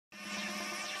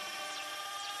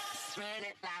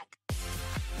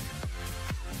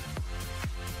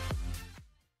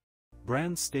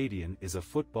Brann Stadion is a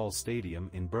football stadium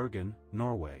in Bergen,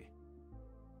 Norway.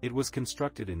 It was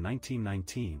constructed in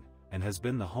 1919, and has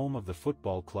been the home of the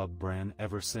football club Brann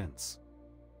ever since.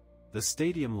 The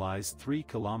stadium lies 3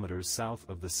 kilometers south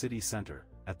of the city center,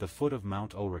 at the foot of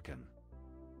Mount Ulriken.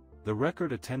 The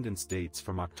record attendance dates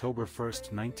from October 1,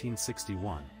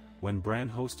 1961, when Brann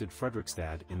hosted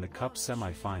Fredrikstad in the Cup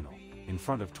semi-final, in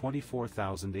front of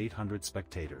 24,800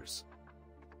 spectators.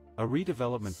 A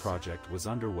redevelopment project was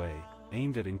underway,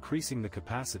 aimed at increasing the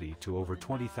capacity to over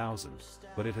 20,000,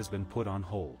 but it has been put on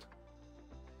hold.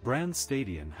 Brann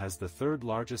Stadion has the third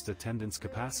largest attendance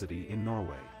capacity in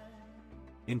Norway.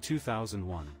 In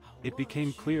 2001, it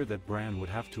became clear that Brann would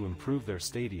have to improve their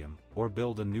stadium, or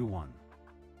build a new one.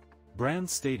 Brann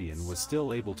Stadion was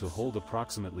still able to hold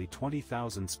approximately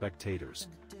 20,000 spectators,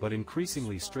 but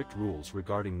increasingly strict rules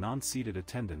regarding non-seated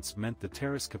attendance meant the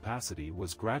terrace capacity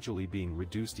was gradually being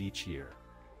reduced each year.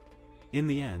 In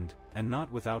the end, and not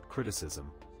without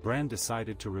criticism, Brann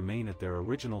decided to remain at their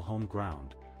original home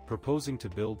ground, proposing to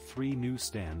build 3 new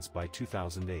stands by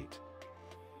 2008.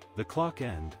 The Clock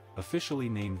End, officially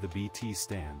named the BT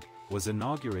Stand, was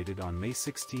inaugurated on May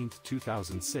 16,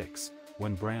 2006,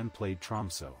 when Brann played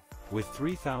Tromsø. With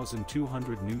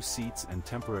 3,200 new seats and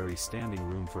temporary standing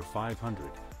room for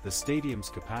 500, the stadium's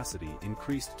capacity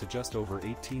increased to just over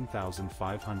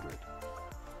 18,500.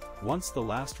 Once the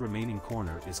last remaining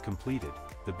corner is completed,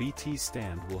 the BT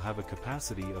stand will have a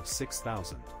capacity of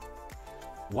 6,000.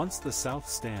 Once the south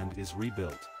stand is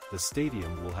rebuilt, the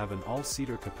stadium will have an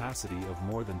all-seater capacity of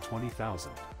more than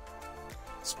 20,000.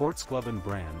 Sportsklubben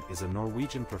Brann is a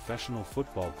Norwegian professional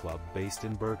football club based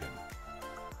in Bergen.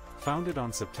 Founded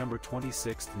on September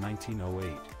 26,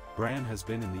 1908, Brann has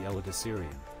been in the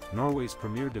Eliteserien, Norway's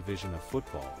premier division of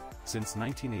football, since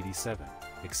 1987,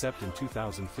 except in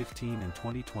 2015 and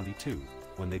 2022,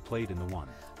 when they played in the 1.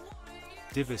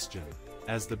 Division.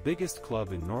 As the biggest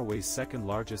club in Norway's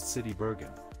second-largest city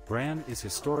Bergen, Brann is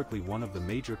historically one of the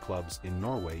major clubs in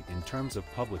Norway in terms of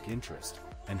public interest,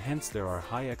 and hence there are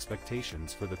high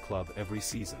expectations for the club every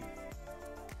season.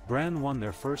 Brann won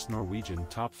their first Norwegian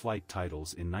top-flight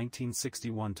titles in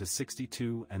 1961–62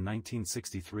 and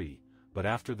 1963, but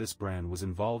after this Brann was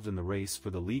involved in the race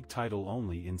for the league title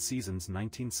only in seasons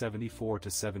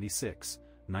 1974–76,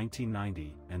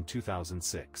 1990, and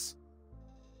 2006.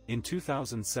 In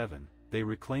 2007, they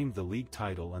reclaimed the league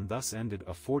title and thus ended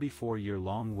a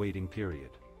 44-year-long waiting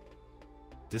period.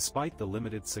 Despite the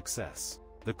limited success,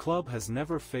 the club has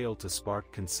never failed to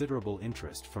spark considerable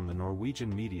interest from the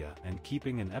Norwegian media and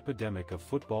keeping an epidemic of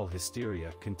football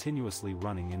hysteria continuously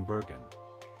running in Bergen.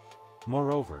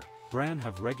 Moreover, Brann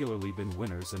have regularly been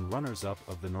winners and runners-up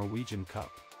of the Norwegian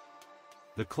Cup.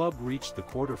 The club reached the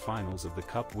quarter-finals of the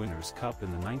Cup Winners' Cup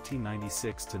in the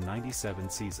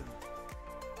 1996–97 season.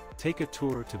 Take a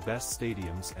tour to best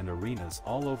stadiums and arenas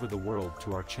all over the world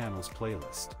to our channel's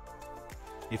playlist.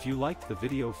 If you liked the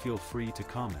video, feel free to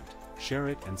comment, share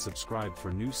it and subscribe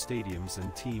for new stadiums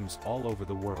and teams all over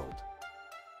the world.